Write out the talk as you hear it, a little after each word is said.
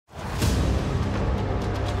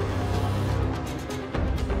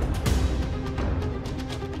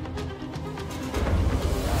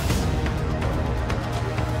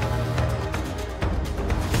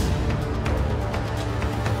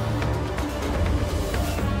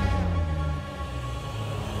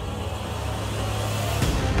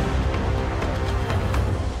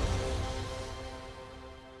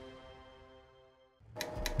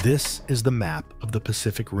This is the map of the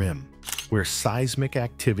Pacific Rim, where seismic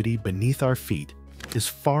activity beneath our feet is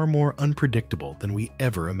far more unpredictable than we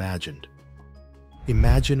ever imagined.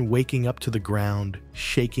 Imagine waking up to the ground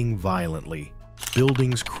shaking violently,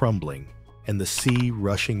 buildings crumbling, and the sea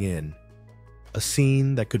rushing in. A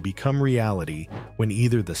scene that could become reality when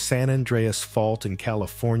either the San Andreas Fault in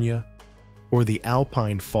California or the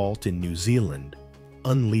Alpine Fault in New Zealand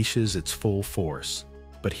unleashes its full force.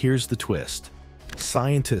 But here's the twist.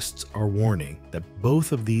 Scientists are warning that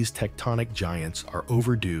both of these tectonic giants are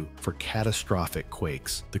overdue for catastrophic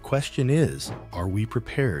quakes. The question is, are we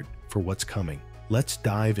prepared for what's coming? Let's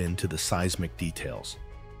dive into the seismic details.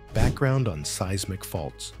 Background on seismic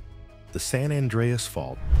faults. The San Andreas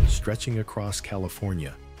Fault, stretching across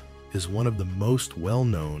California, is one of the most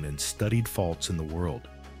well-known and studied faults in the world.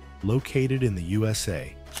 Located in the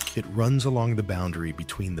USA, it runs along the boundary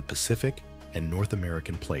between the Pacific and North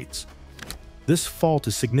American plates. This fault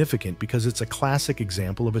is significant because it's a classic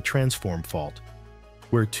example of a transform fault,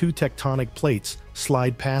 where two tectonic plates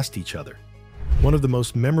slide past each other. One of the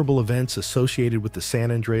most memorable events associated with the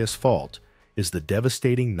San Andreas Fault is the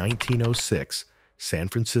devastating 1906 San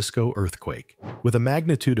Francisco earthquake. With a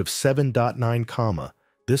magnitude of 7.9,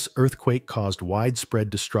 this earthquake caused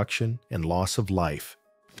widespread destruction and loss of life,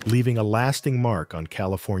 leaving a lasting mark on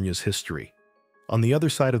California's history. On the other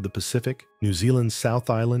side of the Pacific, New Zealand's South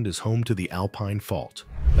Island is home to the Alpine Fault,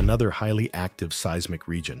 another highly active seismic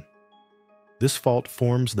region. This fault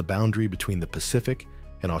forms the boundary between the Pacific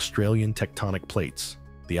and Australian tectonic plates.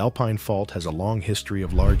 The Alpine Fault has a long history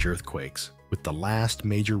of large earthquakes, with the last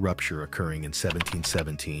major rupture occurring in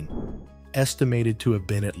 1717, estimated to have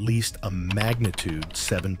been at least a magnitude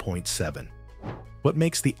 7.7. What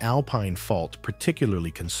makes the Alpine Fault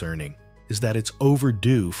particularly concerning is that it's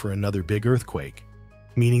overdue for another big earthquake,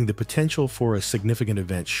 meaning the potential for a significant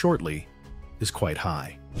event shortly is quite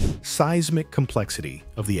high. Seismic complexity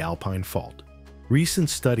of the Alpine Fault. Recent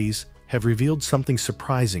studies have revealed something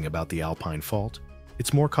surprising about the Alpine Fault.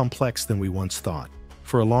 It's more complex than we once thought.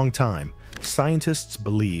 For a long time, scientists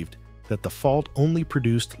believed that the fault only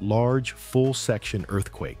produced large, full-section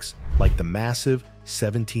earthquakes, like the massive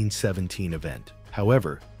 1717 event.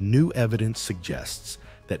 However, new evidence suggests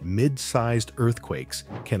that mid-sized earthquakes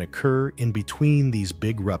can occur in between these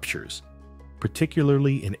big ruptures,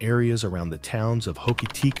 particularly in areas around the towns of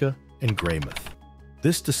Hokitika and Greymouth.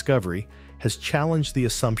 This discovery has challenged the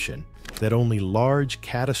assumption that only large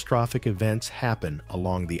catastrophic events happen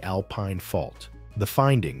along the Alpine Fault. The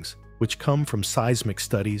findings, which come from seismic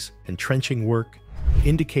studies and trenching work,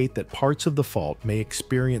 indicate that parts of the fault may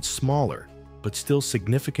experience smaller but still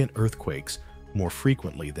significant earthquakes more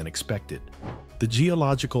frequently than expected. The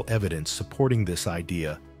geological evidence supporting this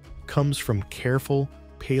idea comes from careful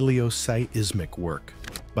paleoseismic work.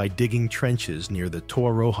 By digging trenches near the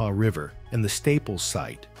Toroha River and the Staples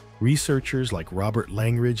site, researchers like Robert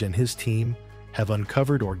Langridge and his team have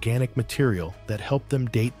uncovered organic material that helped them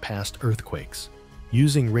date past earthquakes.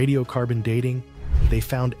 Using radiocarbon dating, they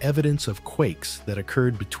found evidence of quakes that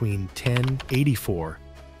occurred between 1084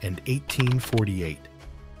 and 1848.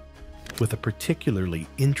 With a particularly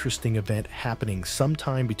interesting event happening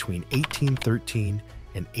sometime between 1813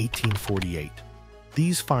 and 1848.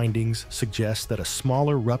 These findings suggest that a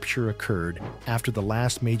smaller rupture occurred after the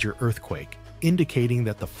last major earthquake, indicating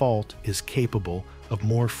that the fault is capable of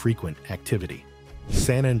more frequent activity.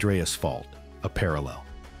 San Andreas Fault, a parallel.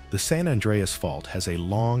 The San Andreas Fault has a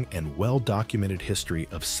long and well-documented history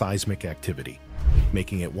of seismic activity,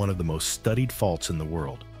 making it one of the most studied faults in the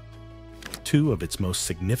world. Two of its most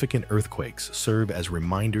significant earthquakes serve as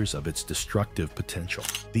reminders of its destructive potential.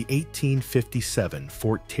 The 1857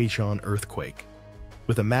 Fort Tejon earthquake,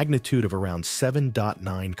 with a magnitude of around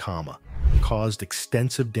 7.9, caused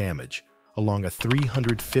extensive damage along a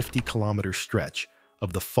 350-kilometer stretch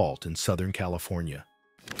of the fault in Southern California.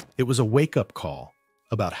 It was a wake-up call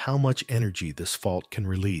about how much energy this fault can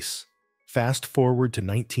release. Fast forward to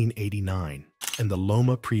 1989 and the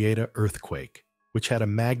Loma Prieta earthquake, which had a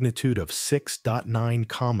magnitude of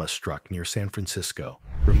 6.9, struck near San Francisco,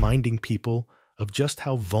 reminding people of just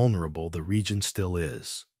how vulnerable the region still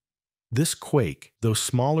is. This quake, though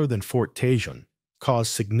smaller than Fort Tejon,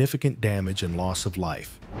 caused significant damage and loss of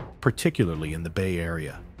life, particularly in the Bay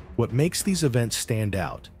Area. What makes these events stand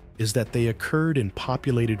out is that they occurred in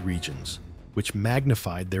populated regions, which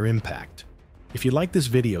magnified their impact. If you like this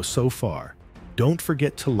video so far, don't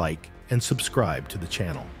forget to like and subscribe to the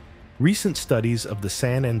channel. Recent studies of the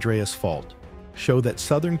San Andreas Fault show that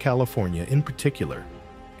Southern California in particular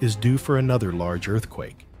is due for another large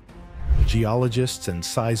earthquake. Geologists and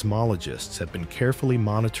seismologists have been carefully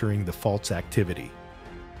monitoring the fault's activity,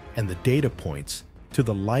 and the data points to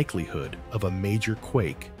the likelihood of a major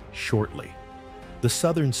quake shortly. The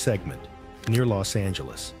southern segment, near Los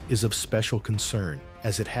Angeles, is of special concern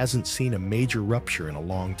as it hasn't seen a major rupture in a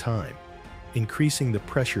long time, increasing the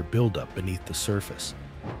pressure buildup beneath the surface.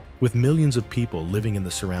 With millions of people living in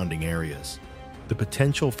the surrounding areas, the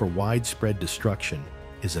potential for widespread destruction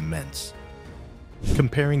is immense.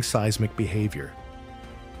 Comparing seismic behavior,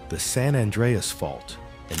 the San Andreas Fault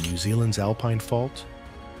and New Zealand's Alpine Fault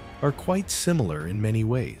are quite similar in many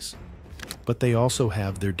ways, but they also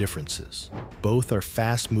have their differences. Both are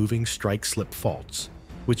fast-moving strike-slip faults,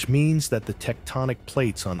 which means that the tectonic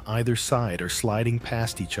plates on either side are sliding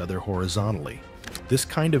past each other horizontally. This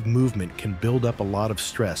kind of movement can build up a lot of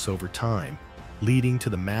stress over time, leading to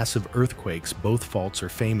the massive earthquakes both faults are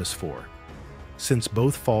famous for. Since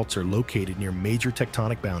both faults are located near major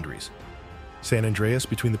tectonic boundaries, San Andreas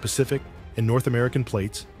between the Pacific and North American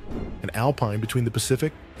plates, and Alpine between the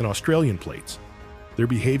Pacific and Australian plates, their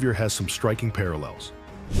behavior has some striking parallels.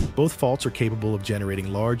 Both faults are capable of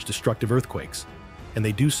generating large, destructive earthquakes, and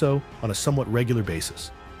they do so on a somewhat regular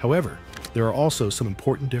basis. However, there are also some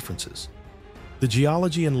important differences. The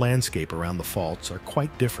geology and landscape around the faults are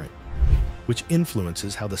quite different, which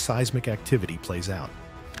influences how the seismic activity plays out.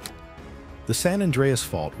 The San Andreas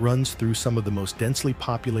Fault runs through some of the most densely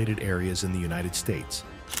populated areas in the United States,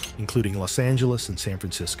 including Los Angeles and San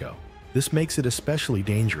Francisco. This makes it especially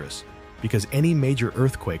dangerous because any major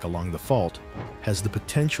earthquake along the fault has the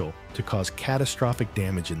potential to cause catastrophic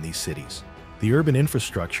damage in these cities. The urban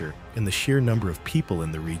infrastructure and the sheer number of people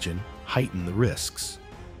in the region heighten the risks.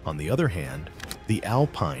 On the other hand, the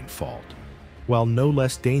Alpine Fault, while no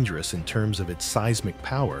less dangerous in terms of its seismic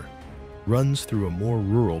power, runs through a more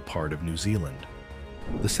rural part of New Zealand.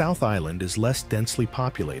 The South Island is less densely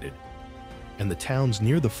populated, and the towns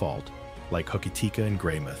near the fault, like Hokitika and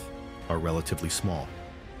Greymouth, are relatively small.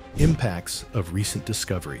 Impacts of recent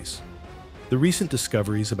discoveries. The recent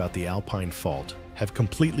discoveries about the Alpine Fault have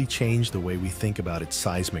completely changed the way we think about its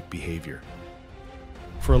seismic behavior.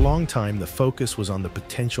 For a long time, the focus was on the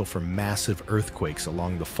potential for massive earthquakes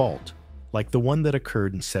along the fault, like the one that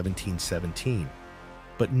occurred in 1717.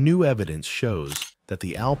 But new evidence shows that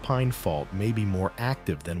the Alpine Fault may be more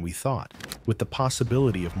active than we thought, with the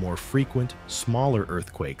possibility of more frequent, smaller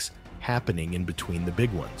earthquakes happening in between the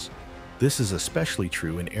big ones. This is especially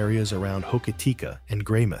true in areas around Hokitika and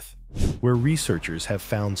Greymouth, where researchers have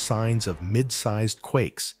found signs of mid-sized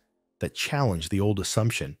quakes that challenge the old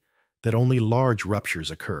assumption that only large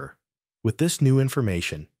ruptures occur. With this new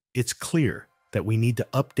information, it's clear that we need to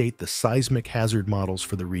update the seismic hazard models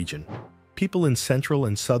for the region. People in central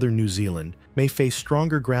and southern New Zealand may face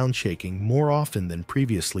stronger ground shaking more often than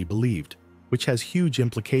previously believed, which has huge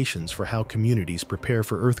implications for how communities prepare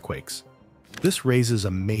for earthquakes. This raises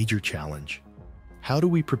a major challenge. How do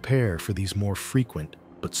we prepare for these more frequent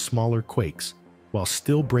but smaller quakes while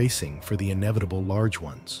still bracing for the inevitable large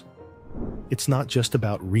ones? It's not just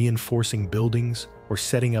about reinforcing buildings or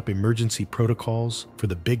setting up emergency protocols for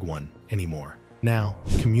the big one anymore. Now,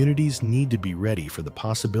 communities need to be ready for the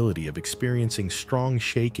possibility of experiencing strong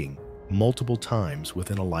shaking multiple times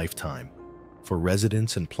within a lifetime. For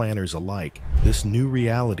residents and planners alike, this new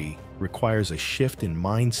reality requires a shift in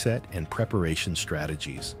mindset and preparation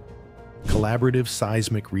strategies. Collaborative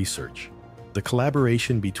seismic research. The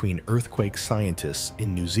collaboration between earthquake scientists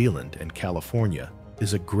in New Zealand and California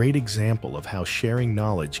is a great example of how sharing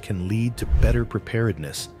knowledge can lead to better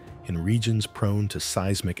preparedness in regions prone to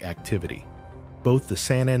seismic activity. Both the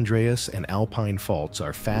San Andreas and Alpine faults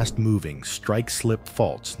are fast-moving, strike-slip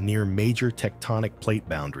faults near major tectonic plate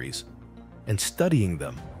boundaries, and studying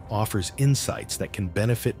them offers insights that can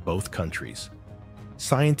benefit both countries.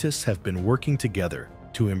 Scientists have been working together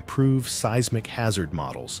to improve seismic hazard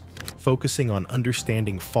models, focusing on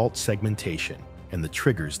understanding fault segmentation and the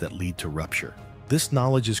triggers that lead to rupture. This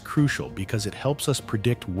knowledge is crucial because it helps us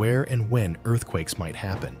predict where and when earthquakes might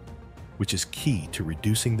happen, which is key to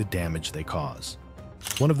reducing the damage they cause.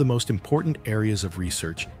 One of the most important areas of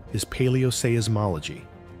research is paleoseismology,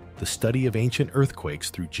 the study of ancient earthquakes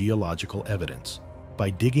through geological evidence. By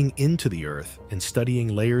digging into the earth and studying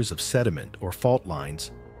layers of sediment or fault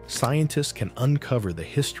lines, scientists can uncover the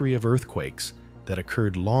history of earthquakes that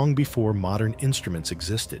occurred long before modern instruments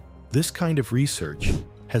existed. This kind of research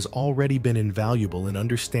has already been invaluable in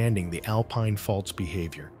understanding the Alpine Fault's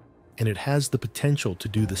behavior, and it has the potential to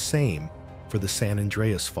do the same for the San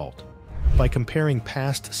Andreas Fault. By comparing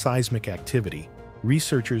past seismic activity,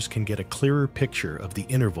 researchers can get a clearer picture of the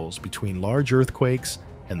intervals between large earthquakes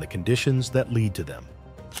and the conditions that lead to them.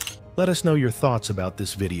 Let us know your thoughts about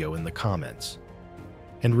this video in the comments.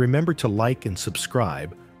 And remember to like and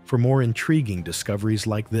subscribe for more intriguing discoveries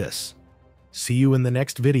like this. See you in the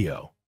next video.